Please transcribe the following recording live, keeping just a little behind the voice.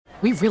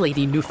We really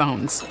need new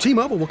phones.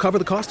 T-Mobile will cover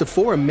the cost of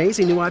 4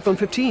 amazing new iPhone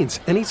 15s,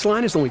 and each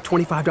line is only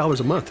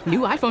 $25 a month. New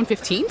iPhone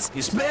 15s?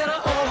 It's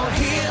better over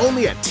here.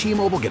 Only at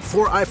T-Mobile, get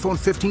 4 iPhone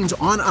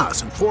 15s on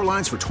us and 4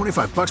 lines for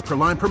 $25 per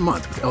line per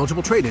month with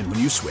eligible trade-in when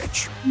you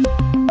switch.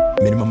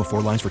 Minimum of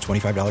 4 lines for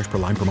 $25 per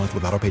line per month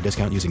with autopay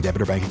discount using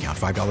debit or bank account.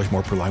 $5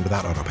 more per line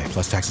without autopay,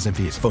 plus taxes and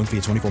fees. Phone fee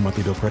at 24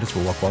 monthly bill credits for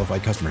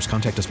well-qualified customers.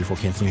 Contact us before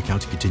canceling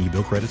account to continue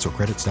bill credits or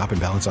credit stop and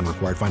balance on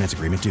required finance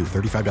agreement due.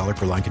 $35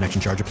 per line connection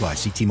charge applies.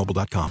 See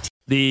T-Mobile.com.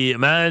 The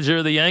manager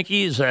of the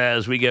Yankees,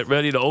 as we get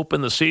ready to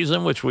open the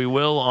season, which we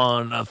will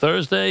on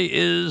Thursday,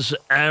 is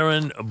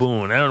Aaron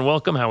Boone. Aaron,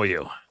 welcome. How are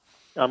you?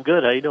 I'm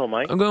good. How you doing,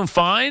 Mike? I'm doing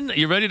fine.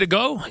 You ready to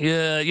go?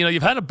 Yeah,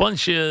 you've had a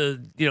bunch of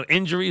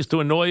injuries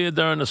to annoy you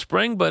during the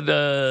spring, but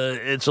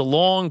it's a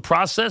long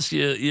process.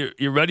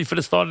 You're ready for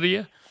the start of the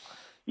year?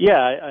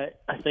 Yeah,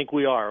 I think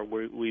we are.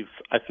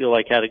 I feel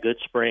like had a good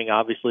spring.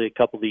 Obviously, a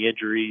couple of the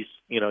injuries,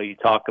 you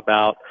talk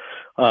about.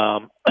 I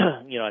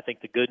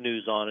think the good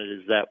news on it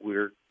is that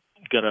we're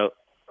going to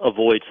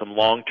avoid some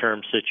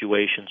long-term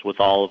situations with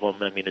all of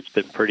them. I mean, it's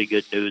been pretty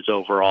good news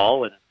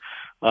overall, and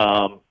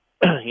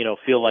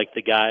feel like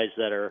the guys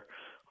that are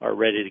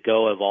ready to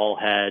go have all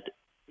had,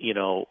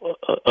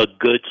 a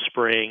good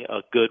spring,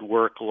 a good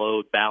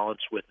workload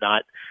balance with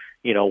not,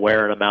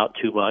 wearing them out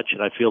too much.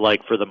 And I feel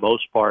like for the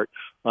most part,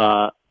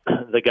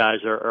 the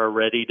guys are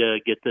ready to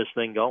get this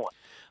thing going.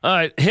 All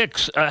right,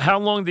 Hicks, how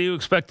long do you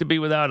expect to be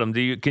without him?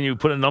 Can you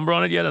put a number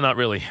on it yet or not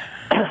really?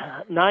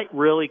 Not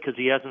really, because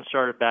he hasn't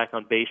started back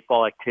on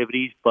baseball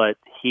activities, but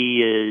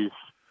he is.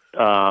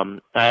 I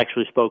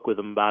actually spoke with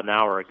him about an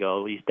hour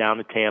ago. He's down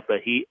in Tampa.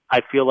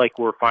 I feel like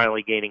we're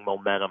finally gaining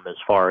momentum as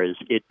far as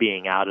it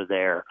being out of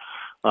there.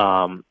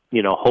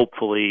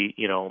 Hopefully,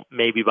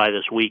 maybe by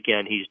this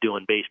weekend he's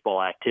doing baseball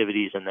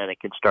activities, and then it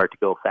can start to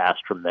go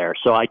fast from there.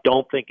 So I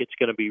don't think it's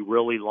going to be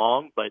really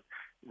long, but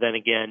then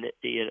again,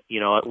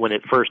 when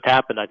it first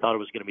happened, I thought it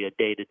was going to be a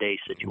day-to-day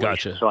situation.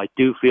 Gotcha. So I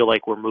do feel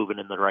like we're moving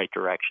in the right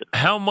direction.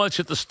 How much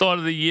at the start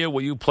of the year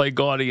will you play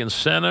Gardy in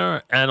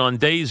center? And on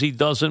days he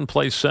doesn't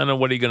play center,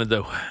 what are you going to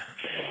do?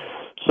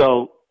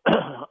 So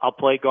I'll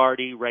play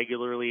Gardy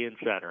regularly in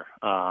center.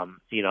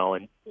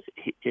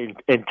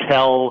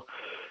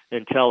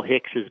 Until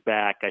Hicks is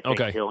back, I think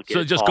he'll get.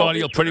 So just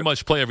Gardy will pretty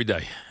much play every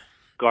day.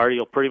 Gardy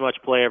will pretty much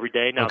play every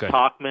day. Now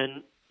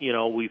Tauchman,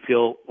 we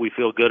feel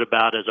good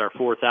about as our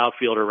fourth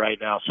outfielder right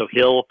now. So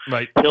he'll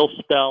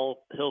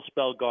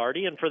spell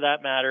Gardy, and for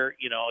that matter,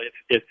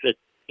 if it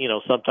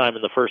sometime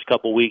in the first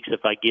couple weeks,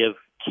 if I give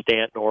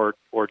Stanton or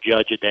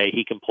Judge a day,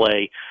 he can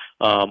play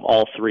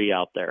all three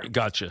out there.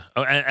 Gotcha.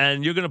 Oh,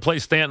 and you're going to play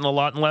Stanton a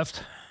lot in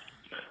left?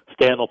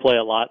 Stanton will play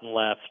a lot in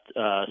left,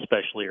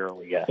 especially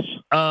early, yes.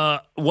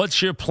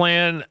 What's your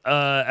plan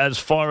as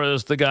far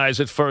as the guys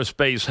at first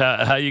base?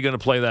 How are you going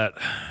to play that?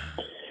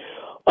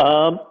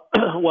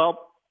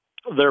 Well,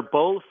 they're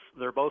both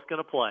going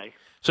to play.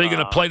 So you're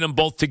going to play them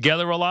both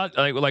together a lot,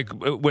 like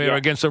where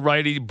against a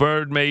righty,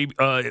 Bird may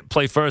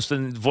play first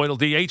and Voit will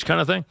DH kind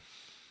of thing.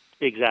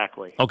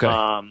 Exactly. Okay.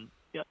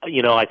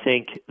 I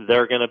think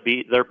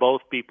they're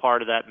both be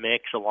part of that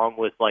mix, along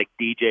with like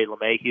DJ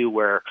LeMahieu,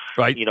 where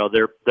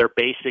they're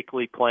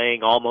basically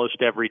playing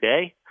almost every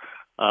day.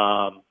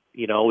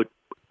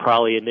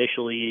 Probably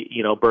initially,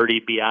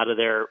 Birdie'd be out of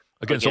there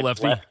against a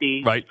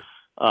lefty. Right.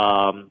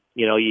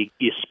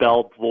 You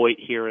spell Voit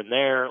here and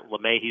there.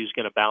 LeMahieu's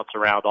going to bounce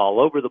around all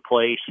over the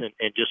place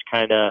and just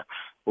kind of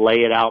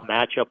lay it out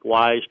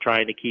matchup-wise,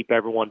 trying to keep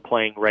everyone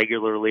playing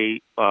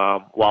regularly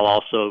while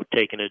also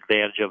taking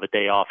advantage of a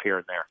day off here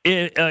and there.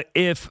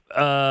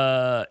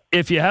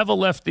 If you have a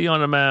lefty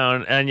on the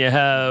mound and you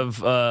have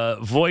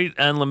Voit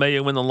and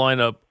LeMahieu in the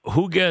lineup,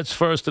 who gets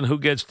first and who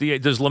gets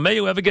DH? Does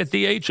LeMahieu ever get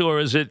DH, or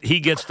is it he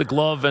gets the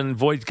glove and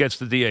Voit gets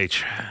the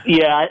DH?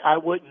 Yeah, I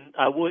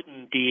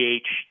wouldn't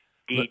DH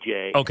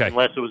DJ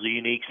unless it was a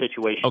unique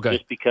situation.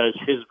 Just because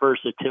his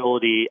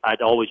versatility,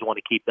 I'd always want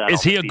to keep that.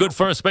 Is he a good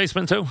first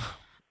baseman too?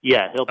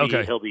 Yeah,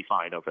 he'll be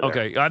fine over there.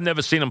 Okay, I've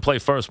never seen him play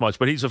first much,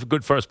 but he's a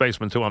good first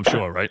baseman too, I'm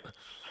sure, right?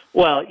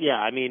 Well, yeah,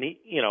 I mean,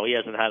 he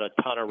hasn't had a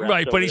ton of reps.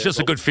 Right, but he's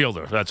just a good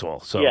fielder, that's all.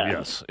 So,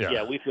 yes.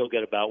 Yeah, we feel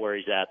good about where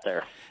he's at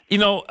there.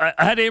 I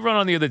had Aaron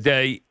on the other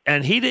day,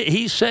 and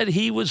he said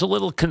he was a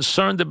little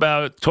concerned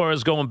about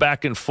Torres going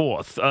back and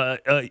forth.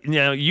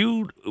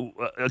 You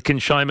can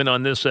chime in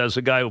on this as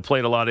a guy who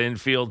played a lot of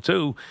infield,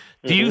 too.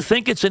 Do you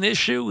think it's an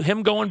issue,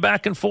 him going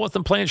back and forth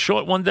and playing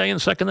short one day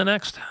and second the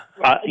next?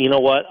 You know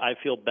what? I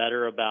feel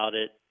better about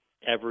it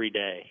every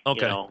day.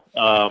 Okay.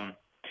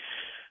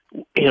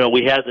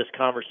 We had this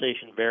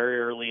conversation very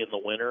early in the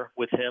winter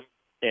with him,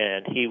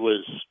 and he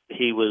was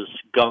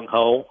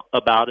gung-ho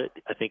about it.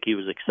 I think he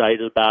was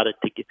excited about it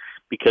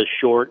because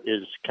short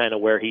is kind of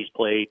where he's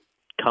played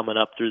coming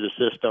up through the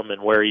system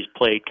and where he's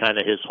played kind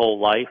of his whole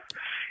life.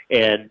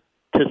 And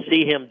to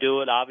see him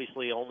do it,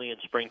 obviously only in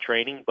spring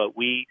training, but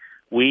we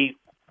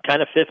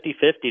kind of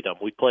 50-50'd him.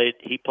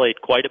 He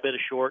played quite a bit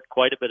of short,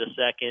 quite a bit of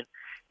second,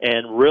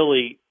 and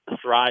really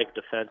thrived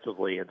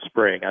defensively in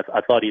spring.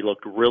 I thought he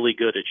looked really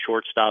good at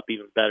shortstop,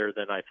 even better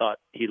than I thought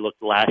he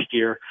looked last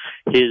year.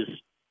 His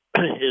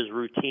his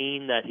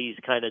routine that he's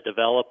kind of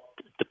developed,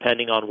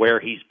 depending on where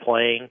he's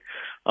playing,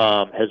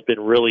 has been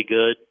really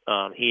good.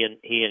 He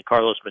and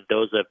Carlos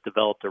Mendoza have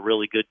developed a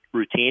really good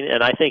routine,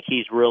 and I think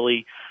he's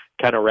really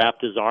kind of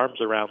wrapped his arms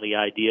around the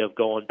idea of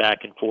going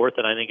back and forth,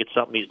 and I think it's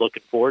something he's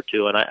looking forward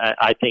to, and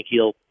I think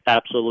he'll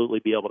absolutely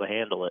be able to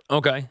handle it.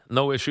 Okay,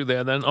 no issue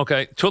there then.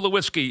 Okay,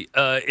 Tulowitzki,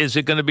 is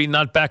it going to be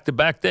not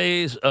back-to-back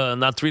days,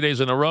 not 3 days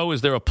in a row?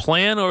 Is there a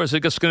plan, or is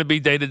it just going to be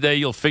day-to-day?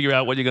 You'll figure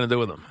out what you're going to do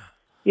with him?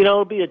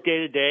 It'll be a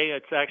day-to-day.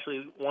 It's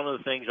actually one of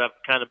the things I've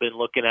kind of been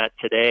looking at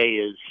today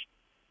is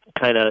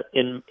kind of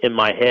in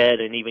my head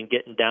and even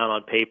getting down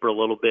on paper a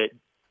little bit,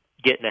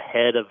 getting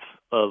ahead of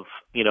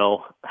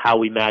how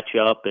we match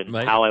up and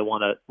how I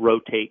want to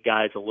rotate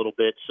guys a little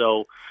bit.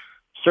 So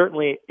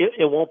certainly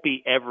it won't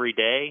be every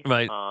day.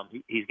 Right.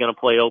 He's going to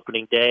play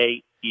opening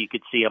day. You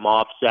could see him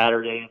off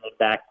Saturday and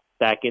then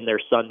back in there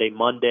Sunday,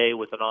 Monday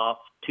with an off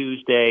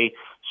Tuesday.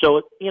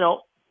 So,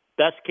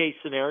 best case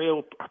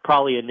scenario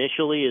probably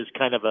initially is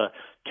kind of a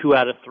 2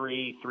 out of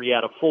 3, 3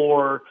 out of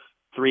 4,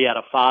 3 out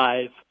of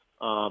 5.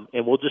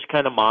 And we'll just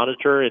kind of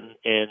monitor and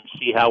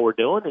see how we're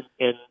doing.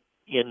 And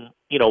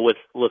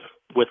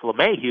with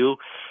LeMahieu,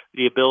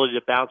 the ability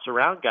to bounce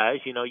around guys,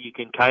 you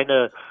can kind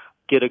of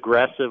get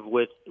aggressive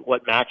with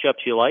what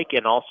matchups you like,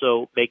 and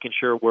also making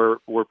sure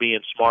we're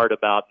being smart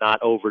about not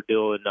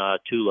overdoing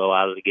Tulo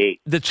out of the gate.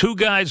 The two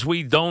guys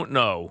we don't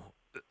know,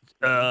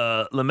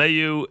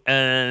 LeMahieu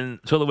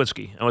and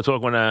Tulowitzki, and we're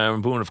talking with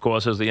Aaron Boone, of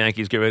course, as the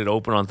Yankees get ready to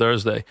open on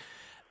Thursday.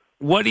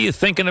 What are you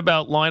thinking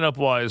about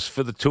lineup-wise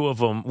for the two of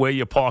them, where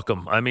you park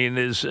them? I mean,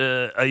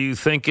 are you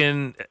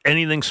thinking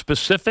anything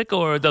specific,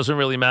 or it doesn't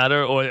really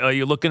matter? Or are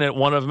you looking at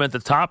one of them at the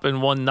top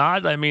and one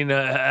not? I mean,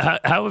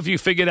 how have you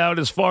figured out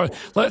as far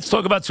 – let's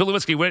talk about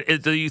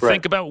Tulowitzki. Do you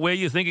think about where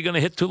you think you're going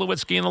to hit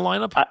Tulowitzki in the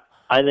lineup?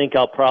 I think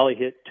I'll probably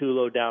hit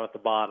Tulo down at the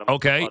bottom.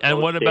 Okay, and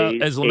what about –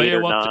 is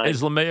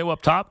LeMahieu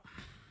up top?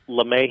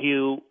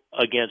 LeMahieu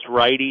against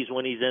righties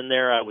when he's in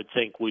there, I would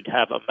think we'd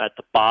have him at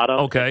the bottom.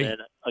 Okay. And then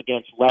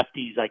against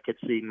lefties, I could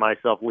see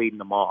myself leading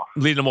them off.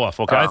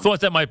 Okay. I thought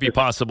that might be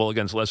possible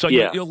against lefties. So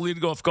you'll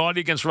lead off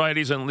Gardy against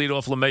righties and lead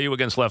off LeMahieu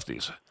against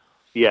lefties.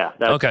 Yeah.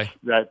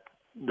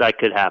 That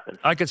could happen.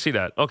 I could see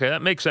that. Okay,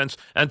 that makes sense.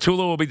 And Tulo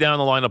will be down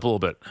the lineup a little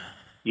bit.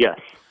 Yes.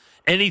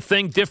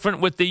 Anything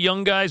different with the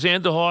young guys,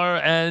 Andujar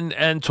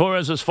and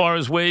Torres, as far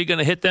as where you're going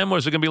to hit them, or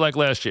is it going to be like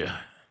last year?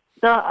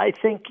 No, I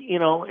think,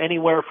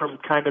 anywhere from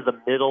kind of the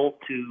middle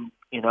to,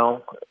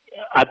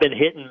 I've been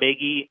hitting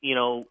Miggy,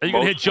 Are you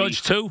going to hit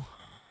Judge too?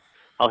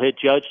 I'll hit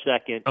Judge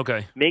second.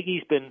 Okay.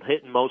 Miggy's been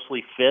hitting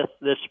mostly fifth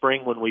this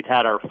spring when we've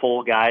had our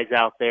full guys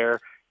out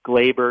there.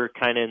 Glaber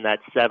kind of in that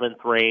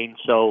seventh range.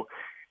 So,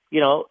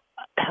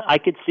 I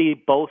could see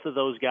both of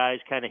those guys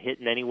kind of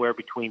hitting anywhere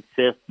between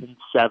fifth and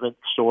seventh,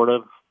 sort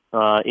of,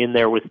 in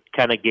there with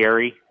kind of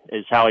Gary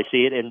is how I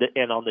see it.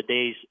 And on the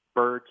days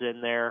Bird's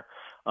in there,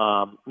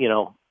 I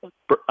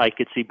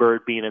could see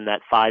Bird being in that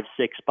 5-6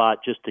 spot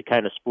just to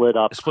kind of split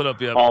up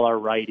all our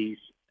righties.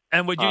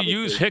 And would you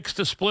use Hicks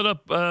to split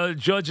up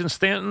Judge and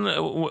Stanton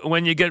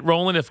when you get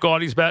rolling if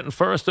Gardy's batting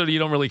first, or you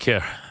don't really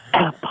care?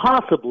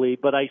 Possibly,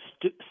 but I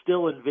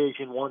still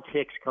envision once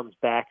Hicks comes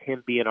back,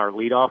 him being our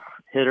leadoff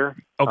hitter.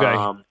 Okay.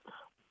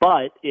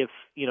 But if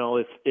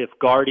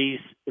Gardy's,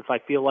 if I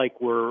feel like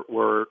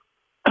we're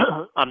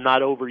I'm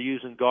not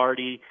overusing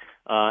Gardy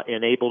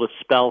and able to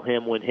spell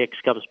him when Hicks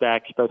comes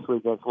back, especially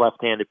against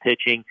left-handed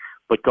pitching,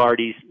 but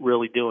Gardy's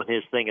really doing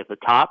his thing at the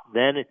top,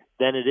 then it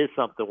is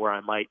something where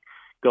I might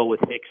go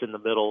with Hicks in the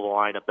middle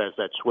of the lineup as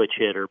that switch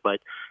hitter. But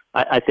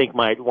I think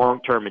my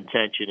long-term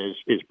intention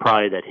is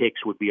probably that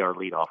Hicks would be our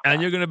leadoff guy.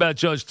 And you're going to bat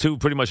Judge too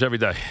pretty much every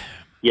day?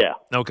 Yeah.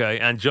 Okay.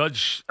 And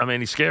Judge,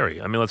 he's scary.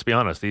 Let's be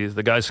honest.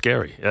 The guy's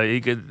scary.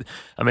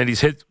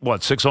 He's hit,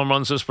 6 home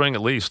runs this spring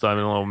at least? I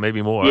don't know,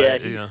 maybe more.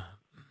 Yeah.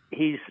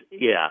 He's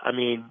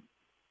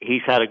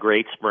had a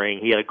great spring.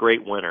 He had a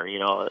great winter,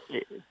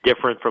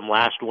 different from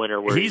last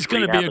winter where he's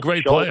going to be a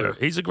great player.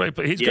 He's going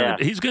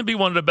to be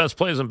one of the best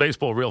players in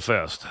baseball real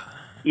fast.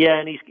 Yeah,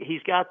 and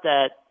he's got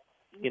that,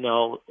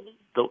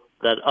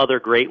 that other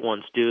great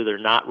ones do. They're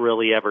not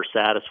really ever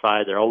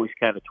satisfied. They're always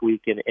kind of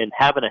tweaking, and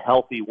having a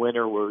healthy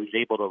winter where he's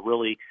able to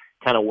really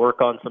kind of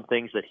work on some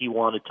things that he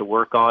wanted to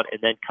work on and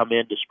then come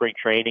into spring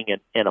training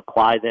and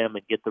apply them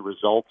and get the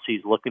results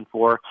he's looking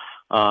for.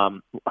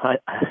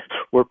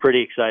 We're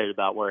pretty excited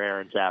about where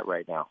Aaron's at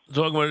right now.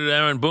 Talking with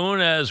Aaron Boone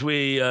as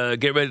we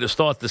get ready to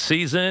start the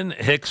season.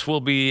 Hicks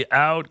will be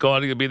out.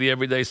 Gardy will be the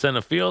everyday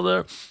center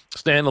fielder.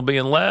 Stan will be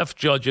in left.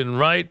 Judge in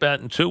right.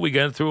 Batting 2. We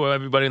get through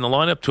everybody in the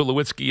lineup.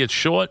 Tulowitzki at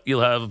short.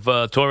 You'll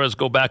have Torres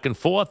go back and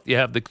forth. You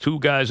have the 2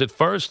 guys at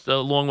first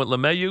along with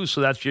LeMahieu.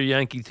 So that's your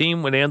Yankee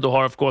team with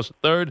Andujar, of course, at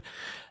third.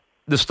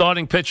 The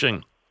starting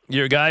pitching,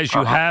 your guys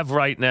you have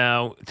right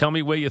now. Tell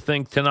me where you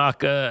think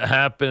Tanaka,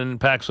 Happ, and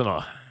Paxton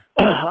are.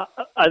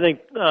 I think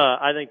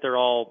they're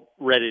all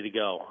ready to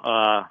go.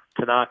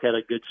 Tanaka had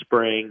a good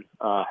spring,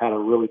 had a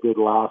really good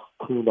last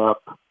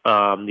tune-up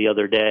the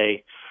other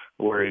day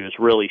where he was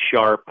really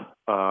sharp.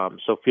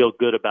 So feel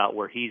good about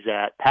where he's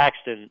at.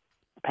 Paxton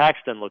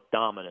looked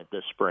dominant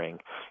this spring.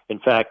 In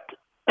fact,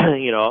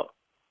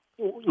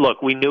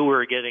 Look, we knew we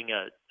were getting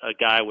a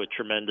guy with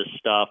tremendous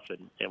stuff,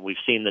 and we've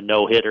seen the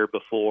no-hitter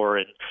before,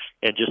 and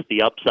just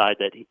the upside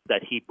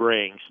that he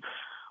brings.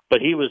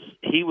 But he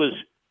was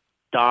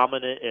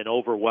dominant and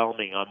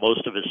overwhelming on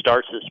most of his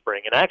starts this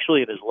spring. And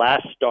actually, in his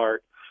last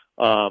start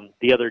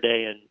the other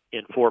day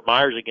in Fort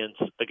Myers against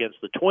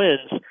the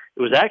Twins,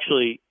 it was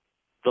actually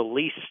the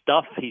least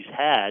stuff he's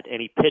had,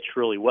 and he pitched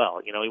really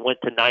well. He went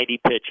to 90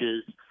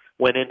 pitches,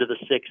 went into the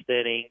sixth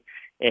inning,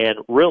 and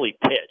really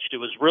pitched. It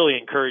was really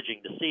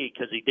encouraging to see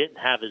because he didn't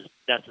have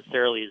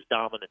necessarily his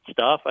dominant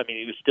stuff. I mean,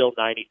 he was still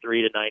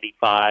 93 to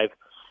 95.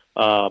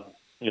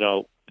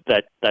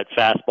 That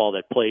fastball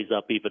that plays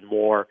up even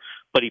more,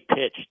 but he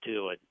pitched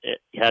too, and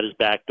he had his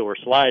backdoor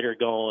slider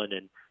going,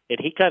 and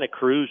he kind of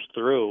cruised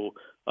through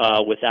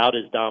without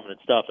his dominant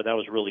stuff, and that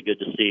was really good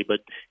to see. But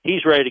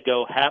he's ready to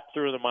go. Happ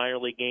threw in the minor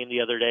league game the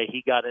other day.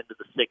 He got into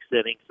the sixth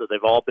inning, so they've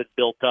all been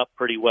built up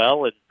pretty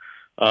well, and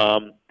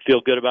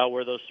feel good about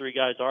where those three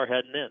guys are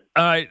heading in.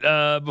 All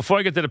right, before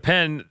I get to the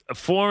pen,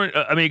 you're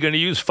going to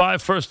use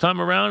 5 first time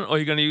around, or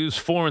you're going to use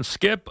 4 and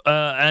skip?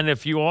 And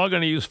if you are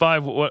going to use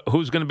 5,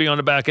 who's going to be on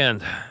the back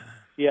end?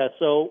 Yeah,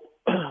 so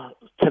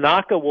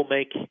Tanaka will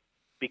make,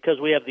 because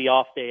we have the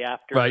off day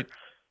after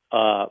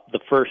the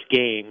first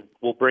game,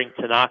 we'll bring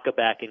Tanaka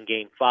back in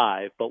Game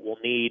 5, but we'll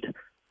need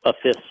a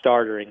 5th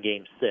starter in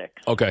Game 6.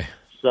 Okay.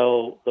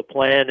 So the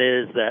plan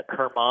is that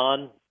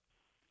Herman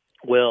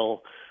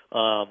will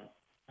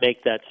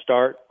make that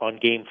start on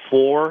Game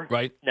 4.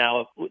 Right.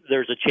 Now,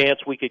 there's a chance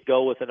we could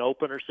go with an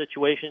opener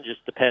situation.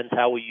 Just depends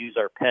how we use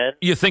our pen.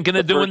 You thinking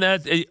of doing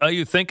that? Are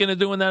you thinking of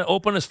doing that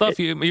opener stuff?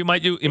 You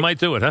might do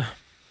it, huh?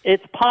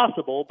 It's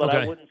possible, but okay.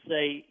 I wouldn't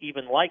say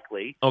even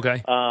likely.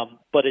 Okay.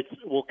 But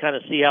we'll kind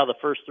of see how the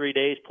first 3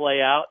 days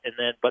play out,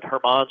 but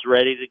Herman's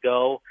ready to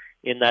go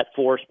in that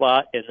 4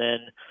 spot, and then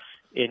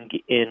in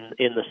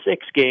the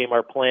 6th game,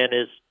 our plan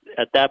is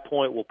at that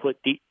point we'll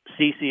put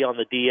CeCe on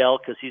the DL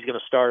because he's going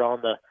to start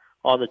on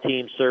the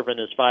team serving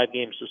his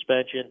 5-game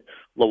suspension.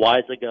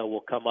 Loizaga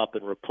will come up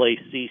and replace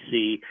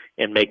CeCe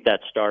and make that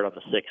start on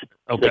the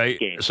 6th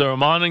game. So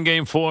Herman in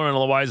Game 4 and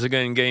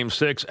Loizaga in Game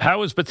 6.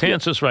 How is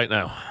Betances right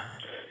now?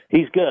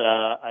 He's good.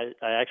 I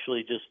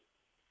actually just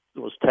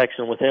was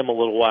texting with him a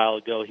little while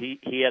ago.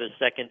 He had his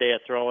second day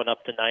of throwing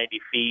up to 90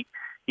 feet.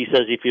 He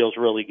says he feels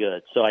really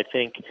good. So I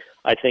think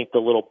the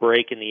little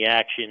break in the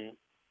action,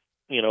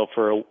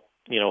 for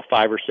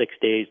 5 or 6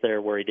 days there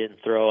where he didn't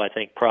throw, I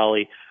think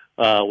probably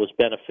was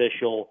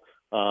beneficial.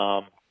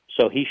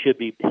 So he should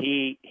be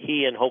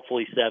he and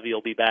hopefully Sevy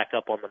will be back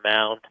up on the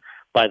mound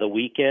by the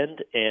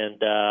weekend,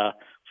 and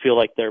feel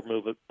like they're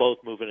both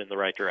moving in the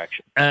right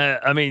direction.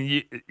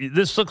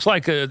 This looks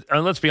like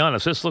let's be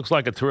honest, this looks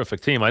like a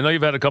terrific team. I know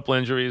you've had a couple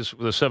injuries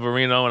with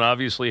Severino and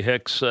obviously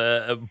Hicks,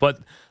 but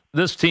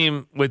this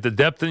team, with the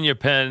depth in your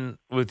pen,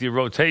 with your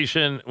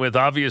rotation, with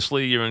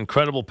obviously your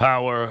incredible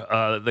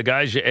power, the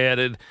guys you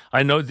added,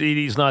 I know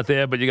Didi's not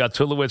there, but you got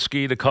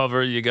Tulowitzki to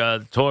cover, you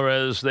got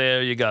Torres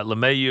there, you got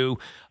LeMahieu.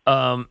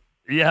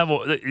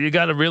 You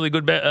got a really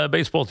good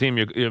baseball team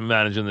you're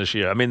managing this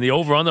year. I mean, the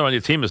over-under on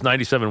your team is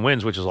 97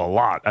 wins, which is a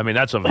lot. I mean,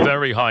 that's a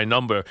very high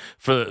number.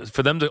 For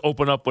them to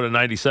open up with a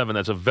 97,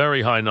 that's a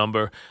very high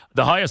number.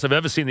 The highest I've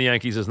ever seen the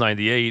Yankees is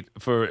 98.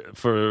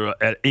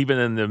 Even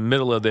in the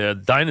middle of their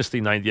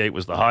dynasty, 98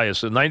 was the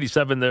highest. So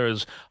 97, there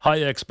is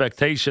high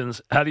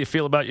expectations. How do you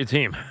feel about your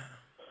team?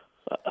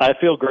 I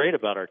feel great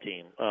about our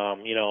team.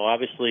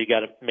 Obviously you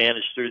got to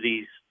manage through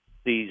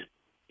these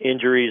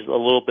injuries a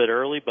little bit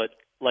early, but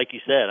like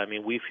you said, I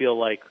mean, we feel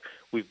like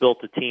we've built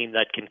a team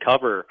that can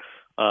cover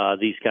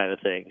these kind of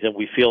things, and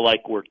we feel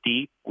like we're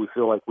deep. We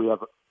feel like we have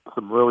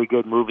some really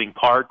good moving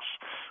parts.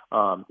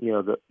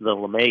 The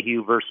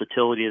LeMahieu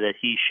versatility that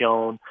he's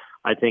shown,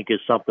 I think, is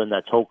something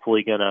that's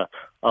hopefully going to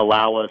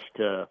allow us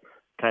to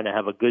kind of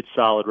have a good,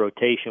 solid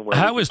rotation.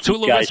 How has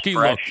Tulowitzki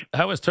looked?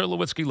 How has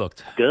Tulowitzki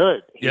looked?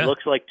 Good. He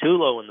looks like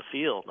Tulo in the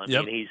field. I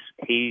mean,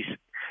 he's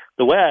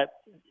the way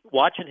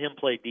watching him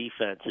play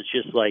defense. It's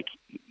just like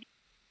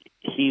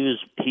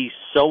he's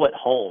so at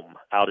home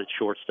out at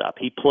shortstop.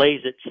 He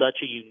plays it such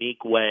a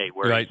unique way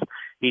where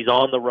he's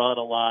on the run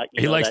a lot.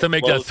 He likes to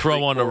make that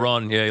throw on the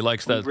run. Yeah, he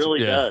likes that. He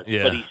really does.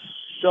 Yeah. But he's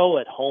so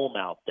at home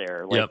out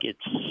there. Like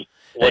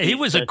he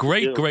was a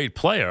great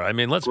player. I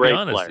mean, let's be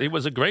honest. He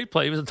was a great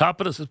player. He was the top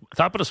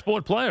of the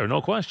sport player,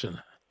 no question.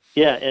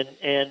 Yeah,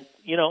 and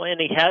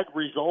he had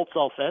results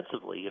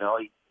offensively.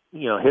 He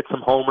hit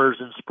some homers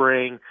in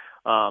spring.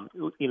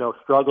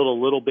 Struggled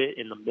a little bit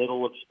in the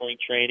middle of spring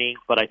training,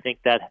 but I think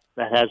that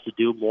has to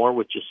do more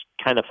with just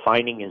kind of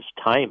finding his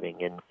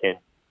timing and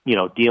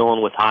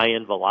dealing with high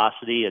end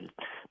velocity and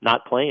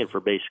not playing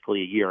for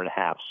basically a year and a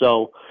half.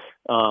 So,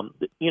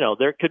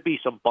 there could be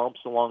some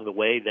bumps along the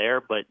way there,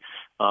 but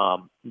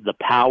the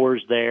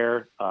power's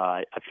there.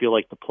 I feel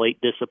like the plate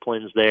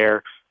discipline's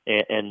there.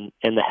 And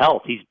the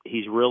health,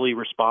 he's really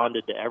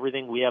responded to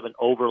everything. We haven't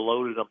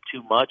overloaded him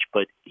too much,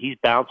 but he's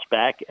bounced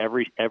back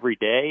every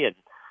day, and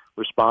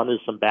responded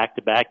to some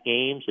back-to-back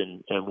games,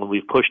 and when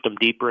we've pushed him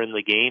deeper in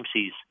the games,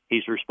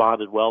 he's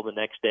responded well the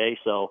next day.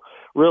 So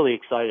really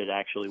excited,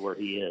 actually, where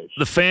he is.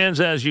 The fans,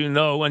 as you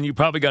know, and you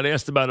probably got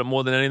asked about it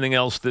more than anything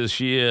else this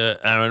year,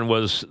 Aaron,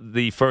 was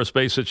the first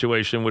base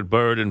situation with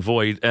Bird and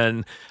Voit.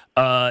 And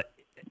I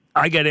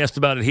get asked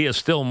about it here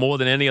still more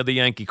than any other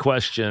Yankee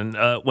question.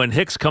 When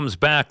Hicks comes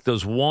back,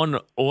 does one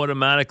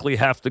automatically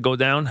have to go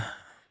down?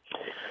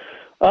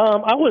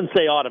 I wouldn't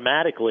say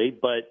automatically,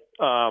 but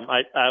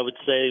I would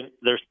say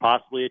there's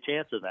possibly a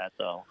chance of that,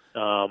 though,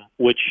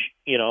 which,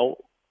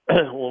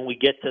 when we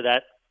get to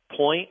that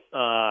point,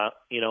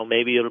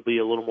 maybe it'll be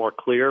a little more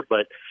clear,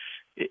 but,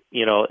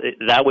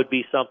 that would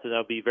be something that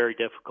would be very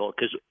difficult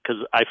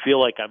because I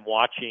feel like I'm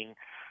watching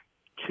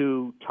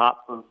two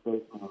top first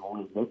basemen in the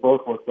league. They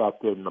both look that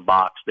good in the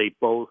box. They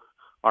both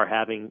are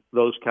having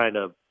those kind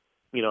of,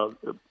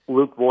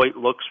 Luke Voit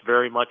looks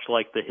very much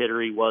like the hitter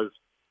he was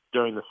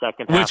during the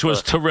second half. Which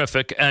was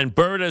terrific. And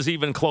Bird has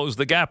even closed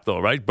the gap, though,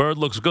 right? Bird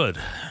looks good.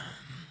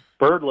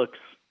 Bird looks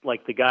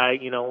like the guy,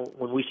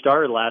 when we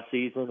started last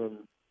season and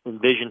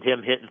envisioned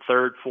him hitting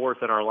third, fourth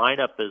in our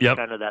lineup as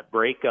kind of that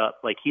breakup.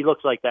 Like, he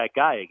looks like that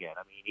guy again.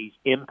 I mean, he's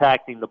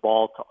impacting the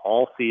ball to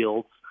all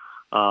fields.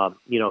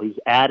 He's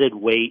added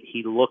weight.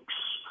 He looks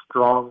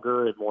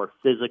stronger and more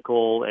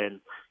physical, and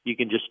you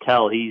can just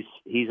tell he's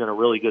in a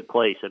really good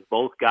place. And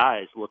both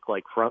guys look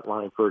like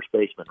frontline first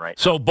basemen right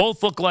now. So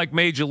both look like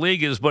major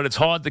leaguers, but it's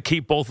hard to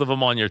keep both of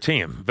them on your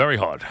team. Very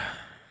hard.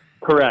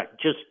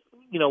 Correct. Just,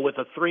 with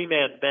a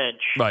three-man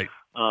bench. Right.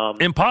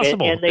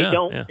 Impossible. And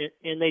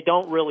they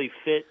don't really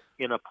fit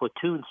in a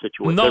platoon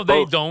situation. No,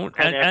 they don't.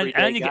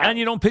 And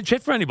you don't pitch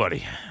hit for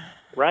anybody.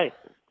 Right.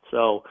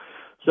 So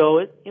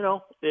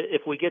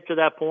if we get to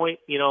that point,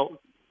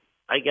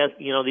 I guess,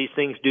 these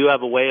things do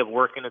have a way of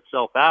working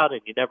itself out,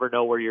 and you never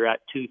know where you're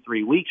at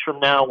 2-3 weeks from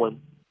now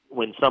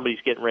when somebody's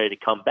getting ready to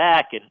come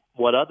back and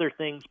what other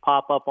things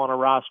pop up on a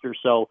roster.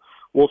 So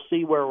we'll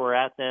see where we're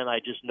at then. I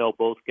just know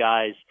both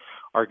guys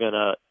are going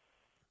to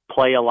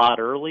play a lot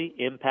early,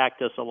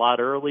 impact us a lot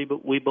early,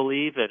 but we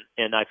believe,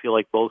 and I feel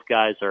like both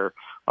guys are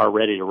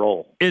ready to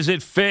roll. Is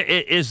it fair?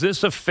 Is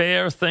this a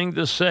fair thing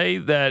to say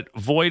that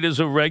Voit is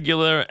a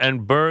regular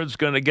and Bird's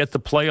going to get to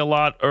play a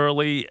lot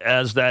early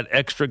as that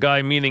extra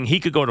guy, meaning he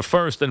could go to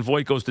first and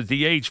Voit goes to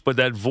DH, but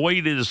that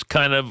Voit is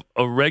kind of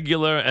a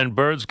regular and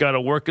Bird's got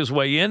to work his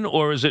way in,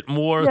 or is it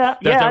more that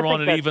they're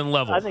on an even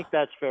level? I think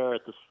that's fair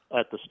at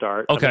the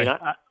start. Okay. I mean,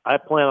 I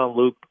plan on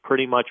Luke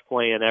pretty much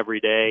playing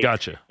every day.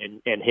 Gotcha.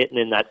 And hitting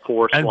in that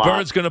four slot. And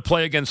Bird's going to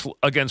play against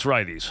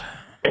righties.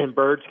 And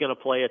Bird's going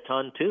to play a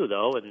ton too,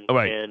 though. And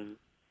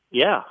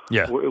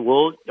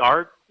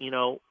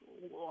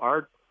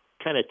our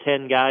kind of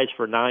 10 guys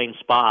for 9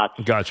 spots.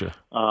 Gotcha.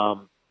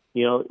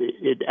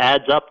 It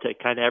adds up to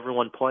kind of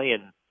everyone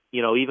playing.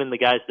 Even the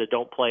guys that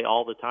don't play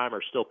all the time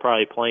are still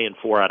probably playing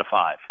 4 out of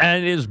 5.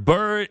 And is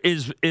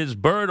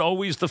Bird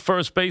always the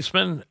first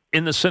baseman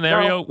in the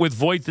scenario with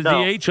Voit the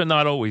DH, or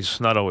not always?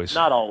 Not always.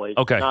 Not always.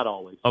 Okay. Not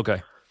always.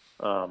 Okay.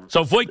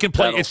 So Voit can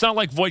play. It's not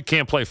like Voit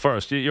can't play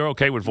first. You're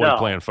okay with Voit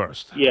playing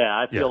first. Yeah,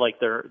 I feel like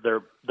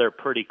they're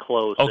pretty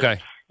close. Okay.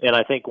 And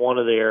I think one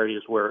of the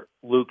areas where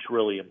Luke's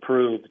really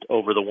improved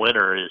over the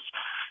winter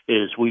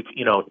is we've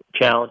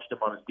challenged him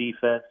on his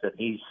defense, and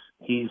he's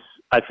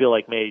I feel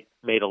like made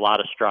a lot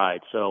of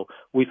strides. So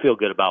we feel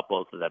good about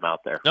both of them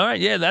out there. All right,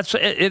 yeah,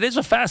 it is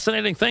a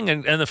fascinating thing,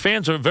 and the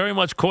fans are very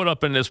much caught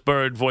up in this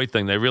Bird Voit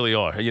thing. They really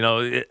are.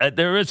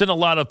 There isn't a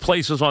lot of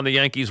places on the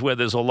Yankees where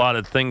there's a lot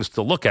of things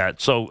to look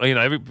at. So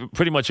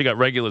pretty much you got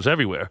regulars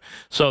everywhere.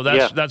 So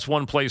that's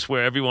one place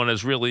where everyone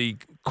is really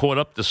caught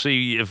up to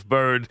see if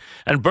Bird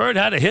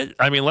had a hit.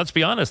 I mean, let's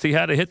be honest, he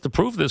had a hit to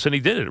prove this, and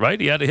he did it.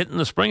 Right? He had a hit in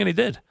the spring, and he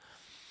did.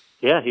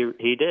 Yeah,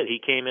 he did. He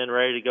came in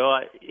ready to go.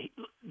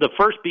 The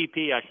first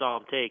BP I saw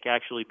him take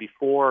actually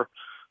before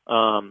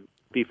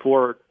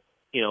pitchers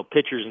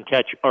and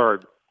catch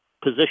or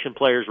position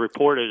players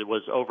reported, it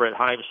was over at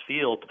Heinz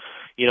Field,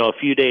 a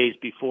few days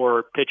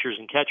before pitchers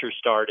and catchers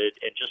started,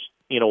 and just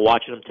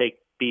watching him take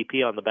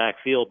BP on the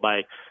backfield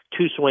by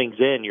 2 swings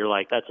in, you're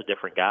like, that's a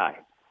different guy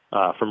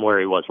from where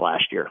he was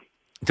last year.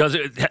 Does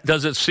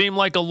it seem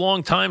like a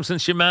long time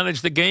since you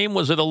managed the game?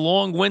 Was it a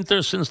long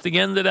winter since the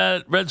end of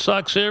that Red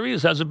Sox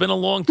series? Has it been a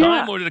long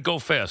time, or did it go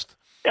fast?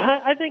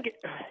 I think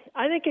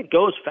it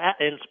goes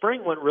fast, and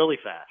spring went really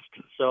fast.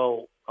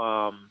 So,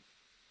 I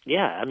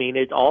mean,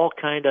 it all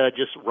kind of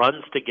just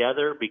runs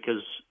together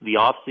because the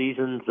off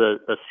season's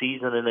a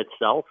season in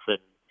itself,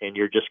 and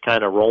you're just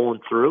kind of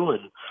rolling through,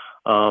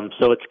 and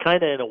so it's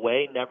kind of in a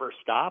way never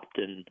stopped,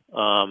 and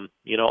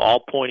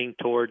all pointing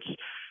towards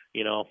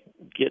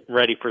getting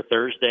ready for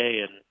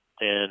Thursday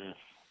and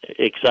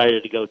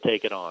excited to go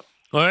take it on.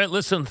 All right,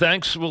 listen,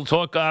 thanks. We'll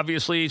talk,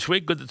 obviously, each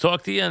week. Good to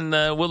talk to you, and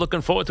we're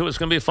looking forward to it. It's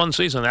going to be a fun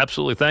season.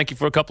 Absolutely. Thank you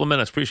for a couple of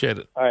minutes. Appreciate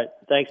it. All right.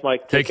 Thanks,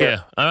 Mike. Take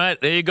care. All right,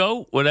 there you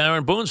go with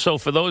Aaron Boone. So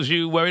for those of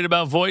you worried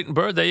about Voit and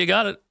Bird, there you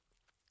got it.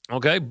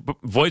 Okay,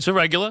 Voigt's a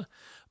regular.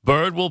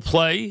 Bird will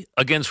play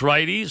against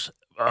righties.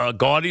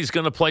 Gaudy's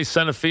going to play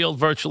center field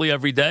virtually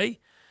every day.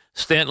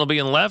 Stanton will be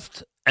in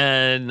left.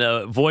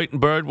 and Voit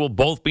and Bird will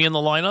both be in the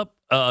lineup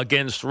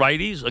against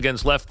righties.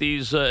 Against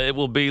lefties, it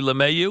will be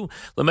LeMahieu.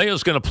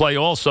 LeMahieu's going to play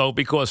also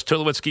because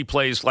Tulowitzki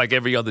plays like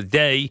every other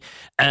day,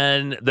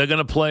 and they're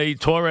going to play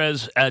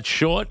Torres at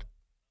short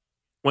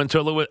when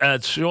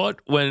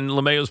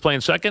LeMahieu's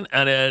playing second,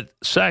 and at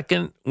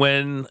second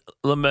when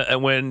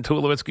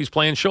Tulowitzki's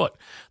playing short.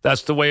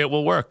 That's the way it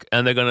will work,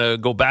 and they're going to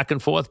go back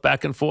and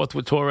forth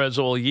with Torres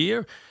all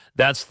year.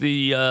 That's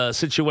the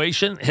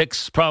situation.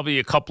 Hicks probably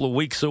a couple of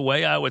weeks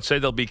away. I would say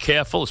they'll be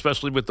careful,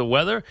 especially with the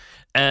weather.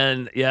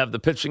 And you have the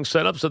pitching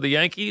setups of the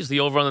Yankees.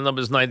 The over on the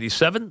number is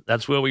 97.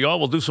 That's where we are.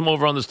 We'll do some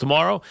over on this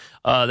tomorrow.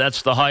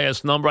 That's the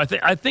highest number.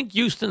 I think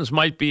Houston's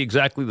might be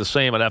exactly the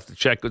same. I'd have to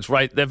check. It's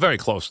right. They're very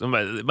close. It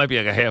might be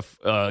like a half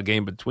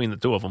game between the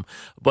two of them.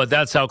 But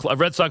that's how close.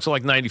 Red Sox are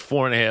like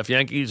 94.5.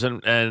 Yankees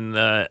and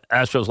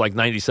Astros like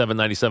 97,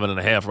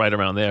 97.5, right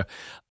around there.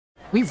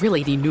 We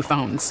really need new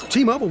phones.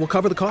 T-Mobile will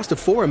cover the cost of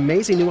 4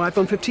 amazing new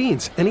iPhone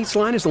 15s, and each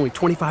line is only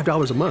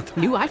 $25 a month.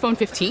 New iPhone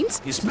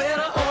 15s? It's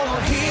better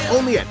over here.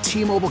 Only at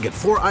T-Mobile, get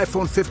 4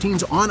 iPhone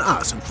 15s on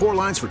us and 4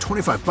 lines for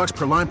 $25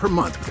 per line per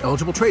month with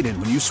eligible trade-in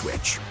when you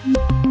switch.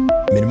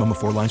 Minimum of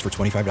 4 lines for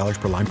 $25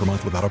 per line per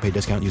month with autopay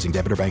discount using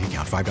debit or bank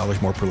account.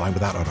 $5 more per line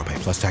without autopay,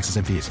 plus taxes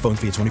and fees. Phone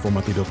fee at 24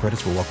 monthly bill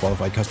credits for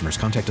well-qualified customers.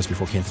 Contact us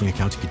before canceling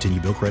account to continue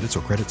bill credits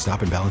or credit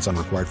stop and balance on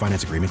required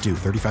finance agreement due.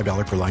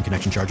 $35 per line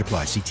connection charge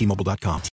applies. See T-Mobile.com.